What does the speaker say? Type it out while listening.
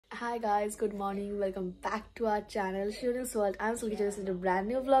Hi guys, good morning. Welcome back to our channel Shunil's World. I'm Sulki to a brand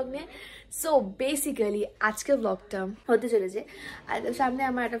new vlog নিয়ে। So basically আজকে vlogটা হতে চলেছে সামনে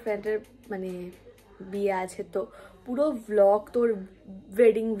আমার একটা ফ্রেন্ডের মানে বিয়ে আছে, তো পুরো vlog তোর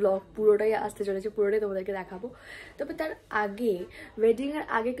ওয়েডিং vlog পুরোটাই আসতে চলেছে, পুরোটাই তোমাদেরকে দেখাবো। তবে তার আগে ওয়েডিং এর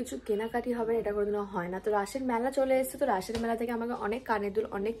আগে কিছু কেনাকাটি হবে, এটা কোনোদিনও হয় না। তো রাশের মেলা চলে এসেছে, তো রাশের মেলা থেকে আমাকে অনেক কানের দুল,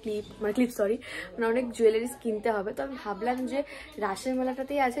 অনেক মানে অনেক জুয়েলারিস কিনতে হবে। তো আমি ভাবলাম যে রাশের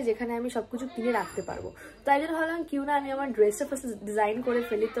মেলাটাতেই আছে যেখানে আমি সবকিছু কিনে রাখতে পারবো। তাই জন্য ভাবলাম কিউ না আমি আমার ড্রেসটা ফার্স্ট ডিজাইন করে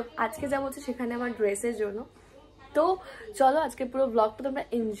ফেলি। তো আজকে যাবো হচ্ছে সেখানে আমার ড্রেসের জন্য। তো চলো আজকে পুরো ব্লগটা তোমরা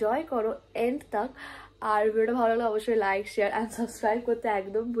এনজয় করো এন্ড তক। আর ভিডিওটা ভালো লাগলে অবশ্যই লাইক শেয়ার অ্যান্ড সাবস্ক্রাইব করতে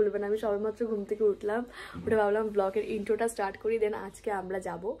একদম ভুলবে না। আমি সবেমাত্র ঘুম থেকে উঠলাম, উঠে ভাবলাম ব্লগের ইন্ট্রোটা স্টার্ট করি, দেন আজকে আমরা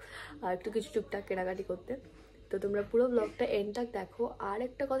যাবো একটু কিছু টুকটাক কেনাকাটি করতে। তো তোমরা পুরো ব্লগটা এন্ডটাক দেখো। আর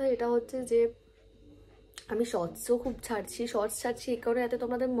একটা কথা এটা হচ্ছে যে আমি শর্টসও খুব শর্টস ছাড়ছি এই কারণে যাতে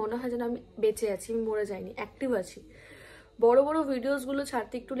তোমাদের মনে হয় যেন আমি বেঁচে আছি, আমি মরে যাইনি, অ্যাক্টিভ আছি। বড় বড় ভিডিওসগুলো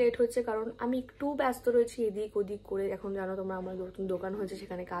ছাড়তে একটু লেট হচ্ছে কারণ আমি একটু ব্যস্ত রয়েছি এদিক ওদিক করে। এখন জানো তোমরা আমার নতুন দোকান হয়েছে,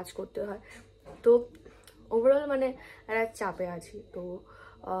 সেখানে কাজ করতে হয়। তো ওভারঅল মানে একটা চাপে আছি। তো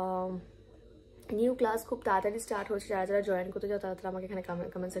নিউ ক্লাস খুব তাড়াতাড়ি স্টার্ট হচ্ছে, যারা যারা জয়েন করতে চাও তারা আমাকে এখানে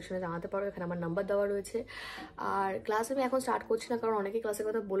কমেন্ট সেকশনে জানাতে পারো, এখানে আমার নাম্বার দেওয়া রয়েছে। আর ক্লাস আমি এখন স্টার্ট করছি না কারণ অনেকেই ক্লাসের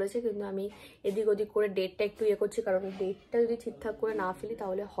কথা বলেছে, কিন্তু আমি এদিক ওদিক করে ডেটটা একটু ইয়ে করছি কারণ ডেটটা যদি ঠিকঠাক করে না ফেলি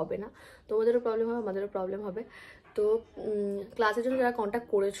তাহলে হবে না, তোমাদেরও প্রবলেম হবে আমাদেরও প্রবলেম হবে। তো ক্লাসের জন্য যারা কন্ট্যাক্ট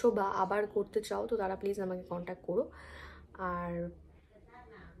করেছো বা আবার করতে চাও তো তারা প্লিজ আমাকে কন্ট্যাক্ট করো। আর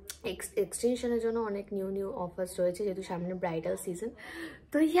এক্সটেনশনের জন্য অনেক নিউ অফার্স রয়েছে যেহেতু সামনে ব্রাইডাল সিজন।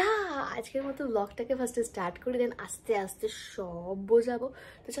 তো আজকের মতো ব্লগটাকে ফার্স্টে স্টার্ট করি, দেন আস্তে আস্তে সব বোঝাবো।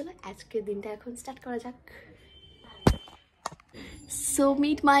 তো চলো আজকের দিনটা এখন স্টার্ট করা যাক। So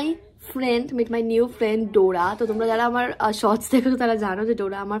meet my new friend ডোরা। তো তোমরা যারা আমার শর্টস দেখো তারা জানো যে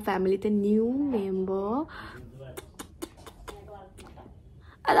ডোরা আমার ফ্যামিলিতে নিউ মেম্বার।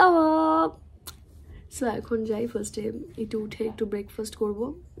 হ্যালো। সো এখন যাই, ফার্স্টে একটু উঠে একটু ব্রেকফাস্ট করবো,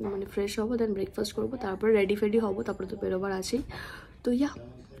 মানে ফ্রেশ হবো, দেন ব্রেকফাস্ট করবো, তারপরে রেডি ফেডি হবো, তারপরে তো বেরোবার আছেই। তো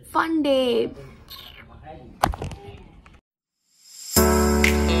ফান ডে।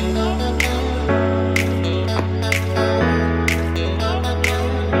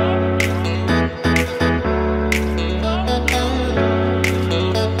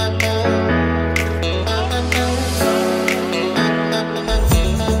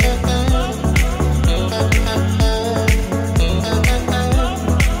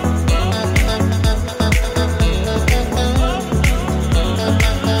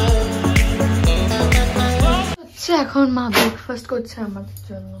 এখন মা ব্রেকফাস্ট করছে আমার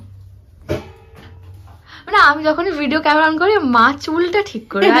জন্য। মানে আমি যখনই ভিডিও ক্যামেরা অন করি মা চুলটা ঠিক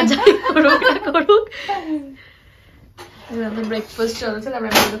করে আর যাই করুক না করুক। ব্রেকফাস্ট চলছে, তারপরে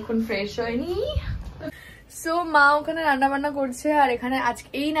আমি যতক্ষণ ফ্রেশ হয়নি। সো মা ওখানে রান্না বান্না করছে। আর এখানে আজকে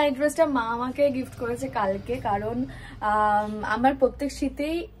এই নাইট ড্রেসটা মা আমাকে গিফট করেছে কালকে, কারণ আমার প্রত্যেক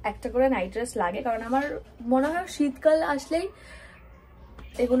শীতেই একটা করে নাইট ড্রেস লাগে, কারণ আমার মনে হয় শীতকাল আসলেই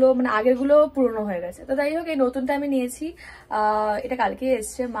এগুলো মানে আগেরগুলো পুরনো হয়ে গেছে। তো যাই হোক এই নতুনটা আমি নিয়েছি, এটা কালকে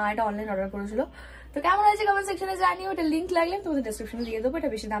এসছে, মা এটা অনলাইন অর্ডার করেছিল। তো কেমন আছে কমেন্ট সেকশনে জানিও, ওটা লিঙ্ক লাগলে তোমাদের ডেসক্রিপশনে দিয়ে দেবো। এটা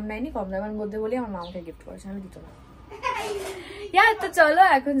বেশি দাম নেয়নি, কম দামের মধ্যে বলে আমার মা আমাকে গিফট করেছে, আমি দিত না। তো চলো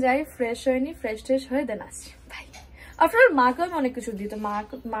এখন যাই, ফ্রেশ হয়নি, ফ্রেশ হয়ে দেন আসছি। ভাই আফটার মাকেও আমি অনেক কিছু দিই, তো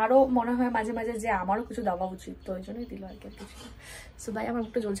মারও মনে হয় মাঝে মাঝে যে আমারও কিছু দেওয়া উচিত, তো ওই জন্যই দিল আর কি কিছু। সো ভাই আমার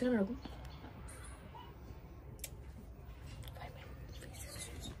মুখটা জ্বলছিল না এরকম।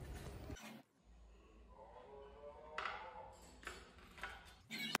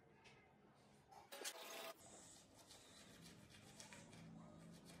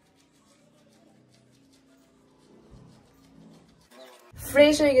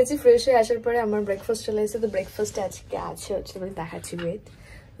 ফ্রেশ হয়ে গেছি, ফ্রেশ হয়ে আসার পরে আমার ব্রেকফাস্ট চলে এসেছে। তো ব্রেকফাস্টে আজকে আছে মানে দেখাচ্ছি উইথ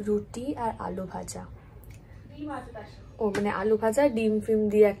রুটি আর আলু ভাজা। ও মানে আলু ভাজা ডিম ফিম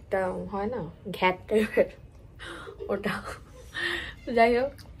দিয়ে একটা হয় না ঘ্যাট টাইপের, ওটা। যাই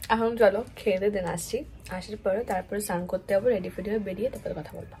হোক এখন চলো খেয়ে দিয়ে দেন আসছি। আসার পরে তারপরে স্নান করতে হবে, রেডি ফেডি হয়ে বেরিয়ে তারপরে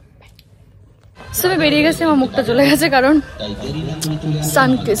কথা বলবো। সবে বেরিয়ে গেছে, আমার মুখটা চলে গেছে কারণ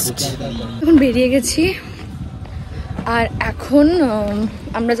সানকিস্ট। এখন বেরিয়ে গেছি আর এখন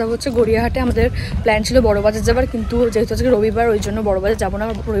আমরা যাবো হচ্ছে গড়িয়াহাটে। আমাদের প্ল্যান ছিল বড়বাজার যাবার, কিন্তু যেহেতু আজকে রবিবার ওই জন্য বড়বাজার যাবো না,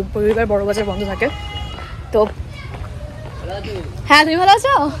 রবিবার বড়বাজার বন্ধ থাকে। তো হ্যাঁ তুমি ভালো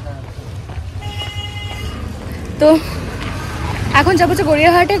আছো? তো এখন যাবো হচ্ছে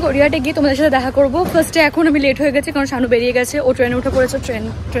গড়িয়াহাটে গিয়ে তোমাদের সাথে দেখা করবো। ফার্স্টে এখন আমি লেট হয়ে গেছে কারণ শানু বেরিয়ে গেছে, ও ট্রেনে উঠে পড়েছে।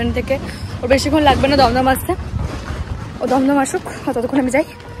 ট্রেন থেকে ওর বেশিক্ষণ লাগবে না দমদম আসতে, ও দমদম আসুক, ততক্ষণ আমি যাই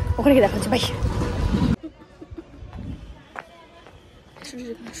ওখানে গিয়ে দেখা হচ্ছে। বাই।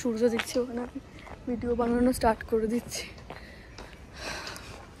 সূর্য দিচ্ছে, ওখানে ভিডিও বানানো স্টার্ট করে দিচ্ছি।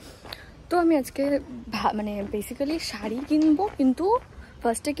 তো আমি আজকে মানে বেসিক্যালি শাড়ি কিনবো, কিন্তু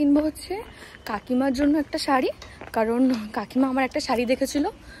ফার্স্টে কিনবো হচ্ছে কাকিমার জন্য একটা শাড়ি। কারণ কাকিমা আমার একটা শাড়ি দেখেছিল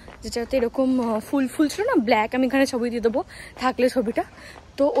যেটাতে এরকম ফুল ফুল ছিল না, ব্ল্যাক, আমি এখানে ছবি দিয়ে দেবো থাকলে ছবিটা।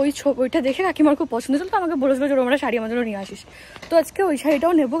 তো ওই ছবিটা দেখে কাকিমার খুব পছন্দ ছিল, তো আমাকে বলেছিল যে ওরা শাড়ি আমার জন্য নিয়ে আসিস। তো আজকে ওই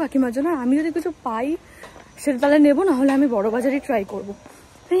শাড়িটাও নেবো কাকিমার জন্য। আমি যদি কিছু পাই সেটা তাহলে নেবো, নাহলে আমি বড় বাজারই ট্রাই করবো।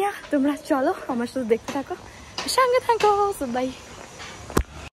 রিয়া তোমরা চলো আমার সাথে দেখতে থাকো, সঙ্গে থাকো, বাই।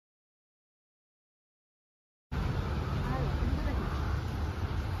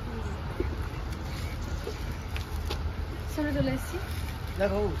 সামনে চলে এসেছি,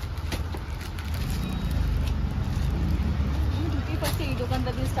 দেখো ঢুকেই পাচ্ছি এই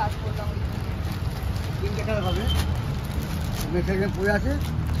দোকানটা দিয়ে স্টার্ট করলাম। তিনটে কালার হবে, মেশিনে পড়ে আছে,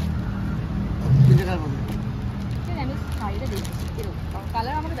 তিনটে কালার হবে। আমি শাড়িটা দেখছি এরকম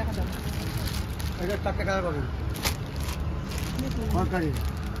কালার আমাকে দেখা যাবে, এটা চারটে কালার পাবেন। সরকারি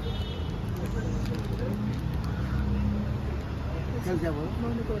যাবো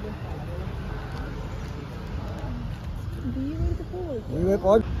বন্ধ করে বিয়ে বাড়িতে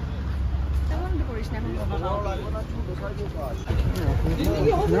তেমন করিস না এখন।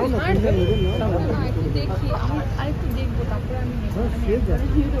 দেখি আরেকটু দেখবো, তারপরে আমি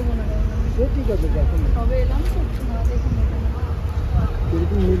দেবো না। ঠিক আছে তবে এলাম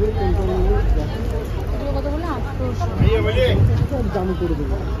তো কথা বলে 800 দাম করে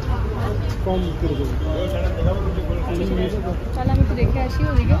দেবো, কম করে দেবো। তাহলে আমি একটু দেখে আসি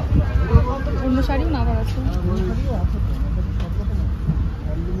ওদিকে অন্য শাড়িও না আবার আছে।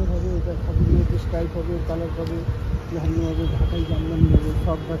 হ্যান্ডলুমের হবে, এটা সবগুলো স্টাইপ হবে, কালার হবে, হ্যান্ডলুম হবে, ঢাকাই জামদানি হবে,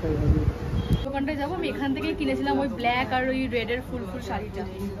 সব ঢাকাই হবে। দোকানটায় যাবো, আমি এখান থেকেই কিনেছিলাম ওই ব্ল্যাক আর ওই রেডের ফুল ফুল শাড়িটা।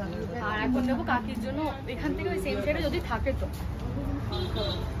 আর এখন যাবো কাকির জন্য এখান থেকে ওই সেম শাড়িটা যদি থাকে তো।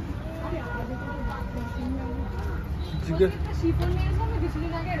 শিফন নিয়েছিলাম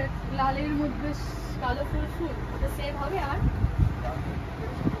কিছুদিন আগে, লালের মধ্যে কালো ফুল ফুল, সেম হবে। আর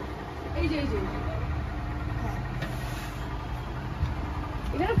এই যে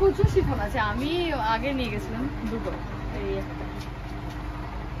এখানে প্রচুর শিফন আছে, আমি আগে নিয়ে গেছিলাম দুটো। এই একটা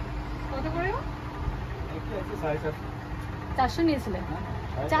কত করে? 400 নিয়েছিলে?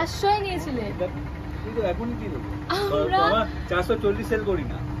 400 নিয়েছিলে? আমরা 440 সেল করি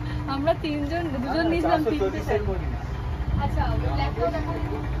না, আমরা তিনজন, দুজন নিয়েছিলাম, তিনটে সেল করি না। আচ্ছা ব্ল্যাকটাও দেখা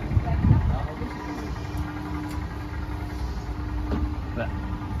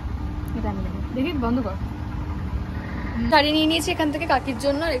দেখি, বন্ধ কর। শাড়ি নিয়ে নিয়েছি এখান থেকে কাকির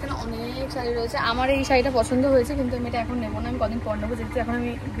জন্য, আর এখানে অনেক শাড়ি রয়েছে। আমার এই শাড়িটা পছন্দ হয়েছে, কিন্তু আমি এটা এখন নেবো না, আমি কদিন পর নেবো। যেহেতু এখন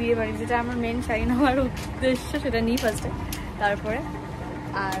আমি বিয়ে বাড়ি, যেটা আমার মেন শাড়ি নেওয়ার উদ্দেশ্য, সেটা নিই ফার্স্টে, তারপরে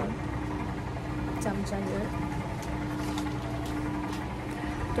আর চামচাঙ্গের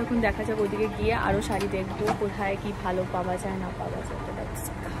তখন দেখা যাক। ওইদিকে গিয়ে আরও শাড়ি দেখবো, কোথায় কি ভালো পাওয়া যায় না পাওয়া যায়।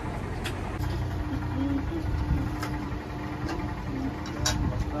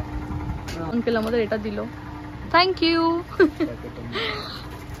 আঙ্কেল আমাদের এটা দিল, থ্যাংক ইউ।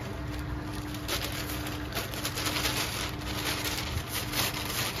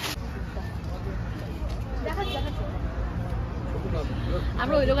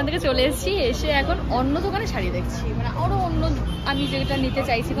 আমরা ওই দোকান থেকে চলে এসেছি, এসে এখন অন্য দোকানে শাড়ি দেখছি, মানে আরো অন্য আমি যেটা নিতে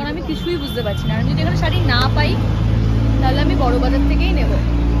চাইছি, কারণ আমি কিছুই বুঝতে পারছি না। আমি যদি এখানে শাড়ি না পাই তাহলে আমি বড় বাজার থেকেই নেব।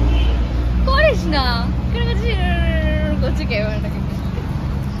 করিস না কেন করছি ক্যামেরাটাকে।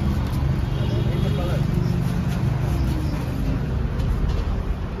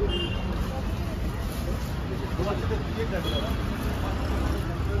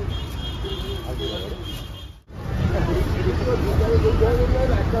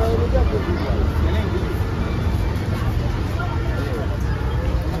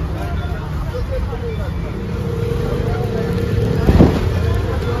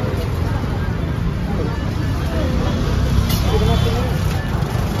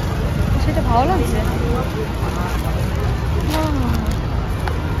 সেটা ভালো লাগছে।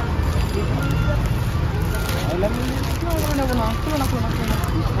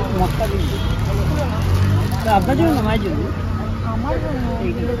 আপনার জন্য না, মায়ের জন্য? আমার জন্য।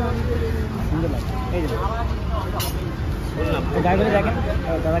 দেখেন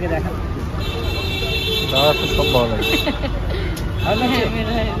দাদাকে, দেখেন দাদা তো সব ভালো লাগে।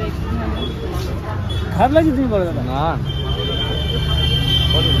 খারাপ লাগছে তুমি বলো দাদা? না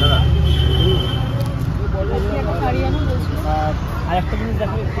আর একটা জিনিস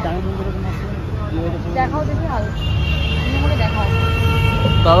দেখো, একটু দামি মন্দিরে দেখাও, দেখি দেখাও।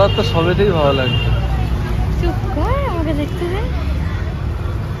 দাদার তো সবেতেই ভালো লাগে। চুপ কর, আমাকে দেখতে দে।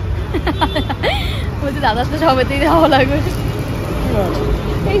 বলছি দাদার তো সবেতেই ভালো লাগবে।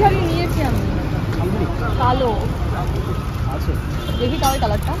 এই শাড়ি নিয়েছি আমি, কালো আছে দেখি তাও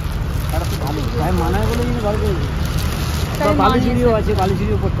কালারটা ভালো মানায় বলে কিন্তু ভালো করেছি। বালুচুরিও আছে,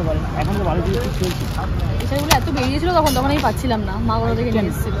 বালুচুরিও করতে পারে, এখন তো বালুচুরি চলছে। এই শাড়িগুলো এত বেরিয়েছিল তখন আমি পাচ্ছিলাম না, মা কোথা থেকে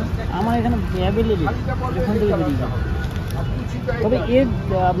নিয়ে এসেছিল। আমার এখানে অ্যাভেলেবেল, এখান থেকে বেরিয়ে যাবে। তবে এর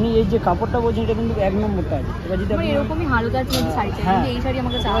আপনি এই যে কাপড়টা বলছেন এটা কিন্তু 1 নম্বরটা আছে। এবার যদি আপনি এরকমই হালকার মধ্যে শাড়ি চাই, এই শাড়ি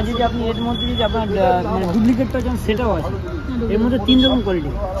আমাকে চাই। এবার যদি আপনি এর মধ্যে যদি আপনার মানে ডুপ্লিকেটটা চান সেটাও আছে। এর মধ্যে 3 রকম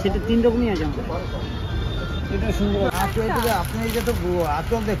কোয়ালিটি, সেটা 3 রকমই আছে আমাদের। এটা সুন্দর আঁচল থেকে আপনি এটা তো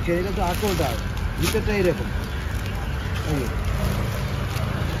আঁচল দেখছেন, এটা তো আঁচলটা ভিতরটা এরকম,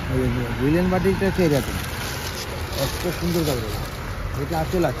 ভিলেন বাটিটা হচ্ছে এরকম, এত সুন্দর কাপড়। এটা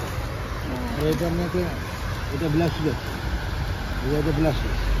আঁচল আছে, এটা আপনাকে এটা ব্লাউজ দেখছে, এটা ব্লাউজ,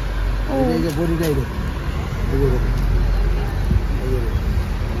 এই যে বডিটা এরকম,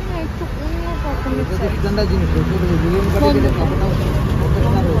 ঠান্ডা জিনিস।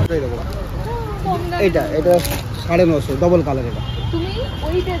 এটা এটা 950 ডবল কালার। এটা তুমি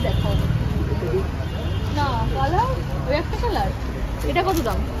ওইটা দেখো না, কালার ওই একটা কালার। এটা কত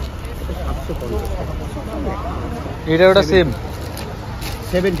দাম? এটা ওটা সেম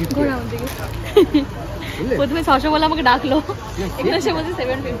 750। প্রথমে 600 বলে আমাকে ডাকলো, এখানে সে বলছে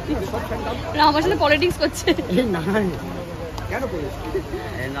 750। আমার সাথে পলিটিক্স করছে। না কেন করিস,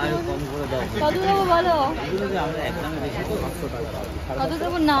 না কম করে দাও। কত দেবো বলো? কত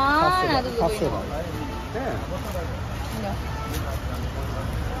দেবো? না না তো 500 টাকা। হ্যাঁ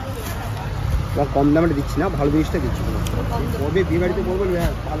কম দামে দিচ্ছি না, ভালো জিনিসটা দিচ্ছি। কবে বিয়ে বাড়িতে বলবো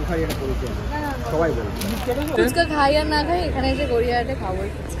ভালো খাই এটা করেছে, সবাই বলবে। ফুচকা খাই আর না খাই, এখানে এসে গড়িয়াহাটে খাবোই।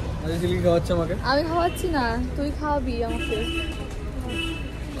 খাওয়াচ্ছে আমাকে? আমি খাওয়াচ্ছি না, তুই খাওয়াবি আমাকে।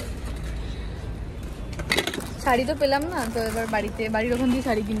 শাড়ি তো পেলাম না, তো এবার বাড়ির ওখান দিয়ে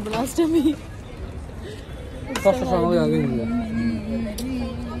শাড়ি কিনবো লাস্ট আমি।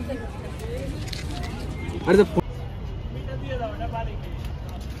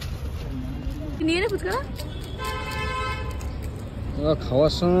 নিয়ে নে ফুচকা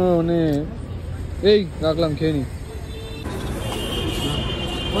খাওয়ার সময় মানে এই রাখলাম, খেয়ে নি।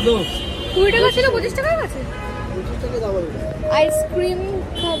 20 টাকা ছিল, 25 টাকা গেছে। আইসক্রিম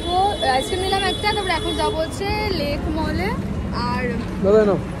খাবো, আইসক্রিম নিলাম একটা। তারপরে এখন যাবো হচ্ছে লেক মলে। আর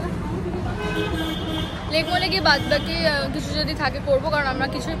লেক মলে গিয়ে বাদ বাকি কিছু যদি থাকে করবো, কারণ আমরা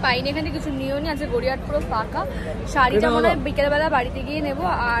কিছুই পাইনি এখানে, কিছু নিয়েও নি। আছে গড়িয়াহাট পুরো ফাঁকা। শাড়িটা মনে হয় বিকেলবেলা বাড়িতে গিয়ে নেবো,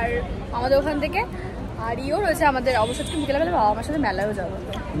 আর আমাদের ওখান থেকে আর ইও রয়েছে আমাদের। অবশ্যই বিকেলবেলা বাবা মার সাথে মেলায়ও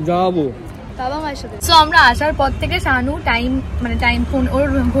যাবো, বাবা মায়ের সাথে। সো আমরা আসার পর থেকে শানু টাইম ফোন ওর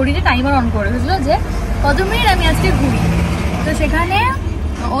ঘড়িতে টাইমার অন করে বুঝলো যে কত মিনিট আমি আজকে ঘুরি। তো সেখানে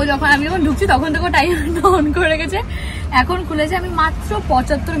আমি যখন ঢুকছি তখন থেকে টাইমারটা অন করে রেখেছে। এখন খুলেছে, আমি মাত্র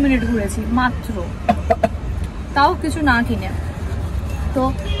 75 মিনিট ঘুরেছি, মাত্র, তাও কিছু না কিনে। তো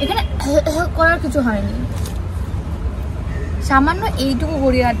এখানে করার কিছু হয়নি, সামান্য এইটুকু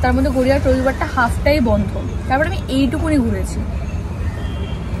গড়িয়াহাট, তার মধ্যে গড়িয়াহাট রবিবারটা হাফটাই বন্ধ। তারপরে আমি এইটুকুনি ঘুরেছি।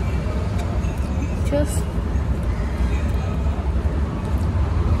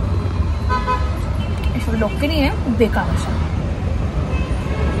 এসব লোককে নিয়ে বেকার আসা।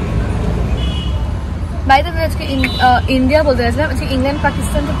 বাইরে আজকে ইন্ডিয়া বলতে গেছিলাম, আজকে ইংল্যান্ড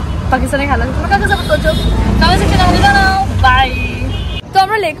পাকিস্তানের খেলা। তোমরা কাকে সাপোর্ট করছো? বাই। তো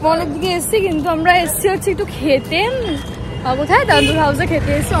আমরা লেক মলের দিকে এসেছি, কিন্তু আমরা এসেছি হচ্ছে একটু খেতে। কোথায়? তন্দুর হাউসে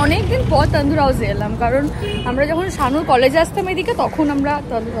খেতে এসেছি। অনেকদিন পর তন্দুর হাউসে এলাম, কারণ আমরা যখন শানুর কলেজে আসতাম এদিকে তখন আমরা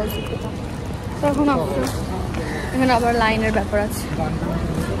তন্দুর হাউসে খেতাম। তখন এখানে আবার লাইনের ব্যাপার আছে।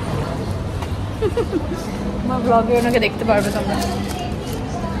 আমার ব্লগে ওনাকে দেখতে পারবে তোমরা।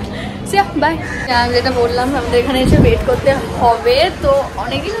 বাই। আমি যেটা বললাম, আমাদের এখানে এসে ওয়েট করতে হবে। তো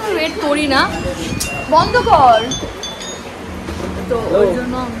অনেকদিন আমি ওয়েট করি না, বন্ধ কর। তো ওই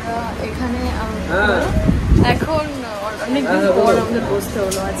জন্য আমরা এখানে এখন অনেকদিন পর আমাদের বসতে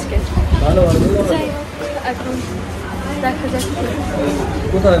হলো আজকে। যাই হোক, এখন দেখা যাক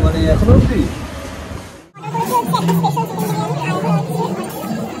কোথায়, মানে এখনো অবধি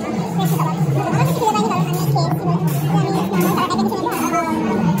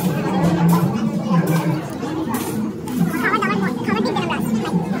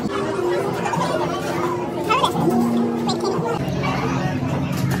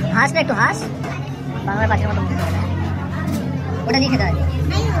হাস না, একটু হাস, বাংলার বাচ্চার মতো মনে হয়, ওটা নিয়ে খেতে হয়।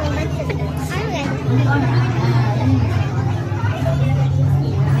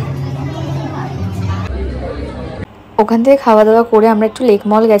 ওখান থেকে খাওয়া দাওয়া করে আমরা একটু লেক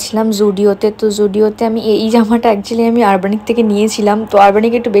মল গেছিলাম জুডিওতে। তো জুডিওতে আমি এই জামাটা অ্যাকচুয়ালি আমি আরবানিক থেকে নিয়েছিলাম। তো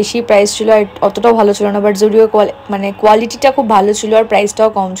আরবানিক একটু বেশি প্রাইস ছিল আর অতটাও ভালো ছিল না, বাট জুডিও মানে কোয়ালিটিটা খুব ভালো ছিল আর প্রাইসটাও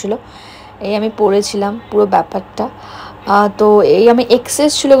কম ছিল। এই আমি পরেছিলাম পুরো ব্যাপারটা। তো এই আমি এক্সেস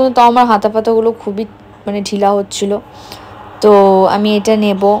ছিল, কিন্তু তাও আমার হাতা পাতাগুলো খুবই মানে ঢিলা হচ্ছিল। তো আমি এটা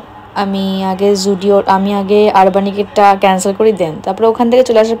নেব। আমি আগে আরবানিকেরটা ক্যান্সেল করে দেন, তারপরে ওখান থেকে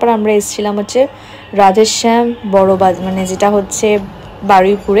চলে আসার পর আমরা এসেছিলাম হচ্ছে রাধেশ্যাম মানে যেটা হচ্ছে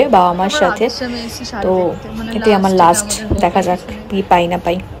বারুইপুরে বাবা মার সাথে। তো এটাই আমার লাস্ট, দেখা যাক কি পাই না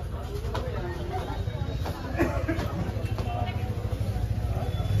পাই।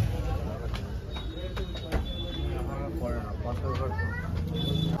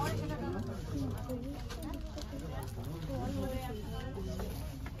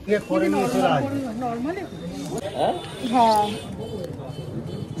 হ্যাঁ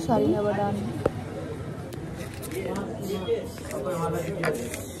শাড়ি নেবার ডান।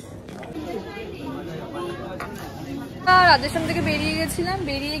 রাজস্থান থেকে বেরিয়ে গেছিলাম,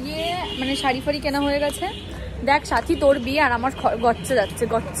 বেরিয়ে গিয়ে মানে শাড়ি ফাড়ি কেনা হয়ে গেছে। দেখ সাথী, তোর বিয়ে আর আমার গচ্চা যাচ্ছে,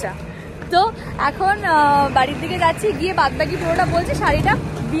 গচ্চা। তো এখন বাড়ির দিকে যাচ্ছি, গিয়ে বাদ বাকি পুরোটা বলছি, শাড়িটা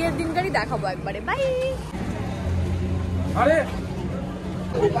বিয়ের দিনকারই দেখাবো একবারে। বাই।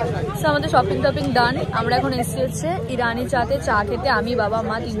 আমাদের শপিং টপিং ডান। আমরা এখন এসেছি হচ্ছে ইরানি চাতে চা খেতে, আমি বাবা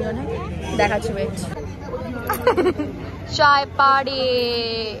মা তিনজনে। দেখাচ্ছি ওয়েট। চায় পার্টি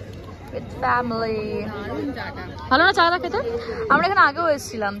উইথ ফ্যামিলি। ভালো না চাটা খেতে? আমরা এখানে আগেও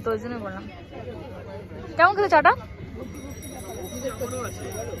এসেছিলাম, তো ওই জন্য বললাম। কেমন খেতে চাটা?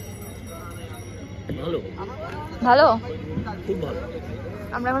 ভালো, খুব ভালো।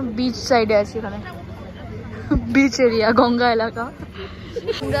 আমরা এখন বিচ সাইডে আছি, এখানে বিচ এরিয়া, গঙ্গা এলাকা।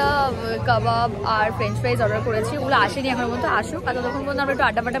 আমরা কাবাব আর ফ্রেঞ্চ ফ্রাইজ অর্ডার করেছি, ওগুলো আসেনি এখন পর্যন্ত, আসুক। আর তখন পর্যন্ত আমরা একটু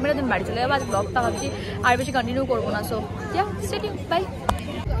আড্ডা ফাড্ডা মেরে দিন বাড়ি চলে যাবো। আজ ব্লগটা ভাবছি আর বেশি কন্টিনিউ করবো না। So stay tune, by.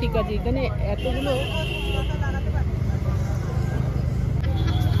 ঠিক আছে, এখানে এতগুলো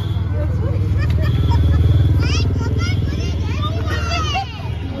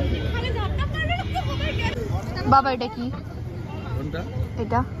বাবা এটা কি?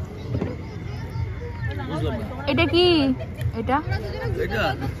 এটা এটা কি? এটা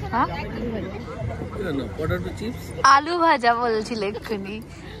হ্যাঁ আলু ভাজা বলছিল এক্ষুনি,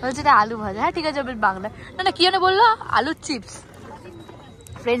 বলছে এটা আলু ভাজা। হ্যাঁ ঠিক আছে, বাংলা না না কি জানে বললো, আলুর চিপস।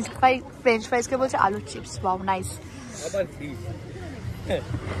 ফ্রেঞ্চ ফ্রাইজকে বলছে আলুর চিপস। Wow nice.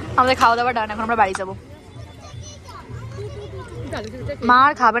 আমাদের খাওয়া দাওয়া ডান, এখন আমরা বাড়ি যাবো। মা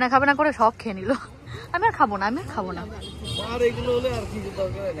আর খাবে না করে সব খেয়ে নিল। আমি আর খাবো না।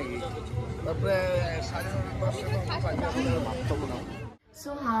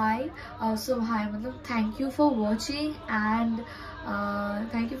 So hi, matlab, thank you for watching and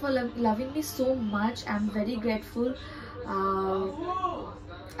thank you for loving me so much. I'm very grateful.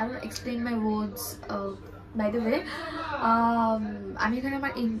 I don't explain my words. By the way, আমি এখানে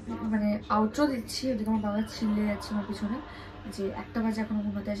আমার মানে আউটরো দিচ্ছি, ওদিকে আমার বাবা চিল্লে যাচ্ছে আমার পিছনে যে একটা বাজে এখনো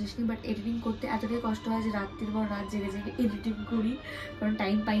ঘুমাতে আসিসনি। বাট এডিটিং করতে এতটাই কষ্ট হয় যে রাত্রির পর রাত জেগে জেগে এডিটিং করি, কারণ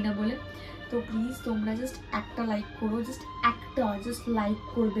টাইম পাই না বলে। তো প্লিজ তোমরা জাস্ট একটা লাইক করো, জাস্ট লাইক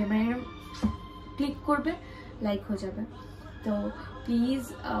করবে, মানে ক্লিক করবে, লাইক হয়ে যাবে। তো প্লিজ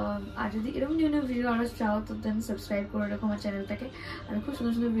আর যদি এরকম নিউ ভিডিও আরও চাও তো দেন সাবস্ক্রাইব করে রাখো আমার চ্যানেলটাকে। আমি খুব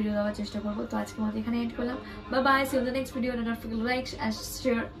সুন্দর সুন্দর ভিডিও দেওয়ার চেষ্টা করবো। তো আজকে মতো এখানে এন্ড করলাম। Bye bye, C you in the next video. Don't forget to like,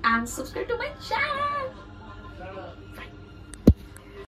 share and subscribe to my channel.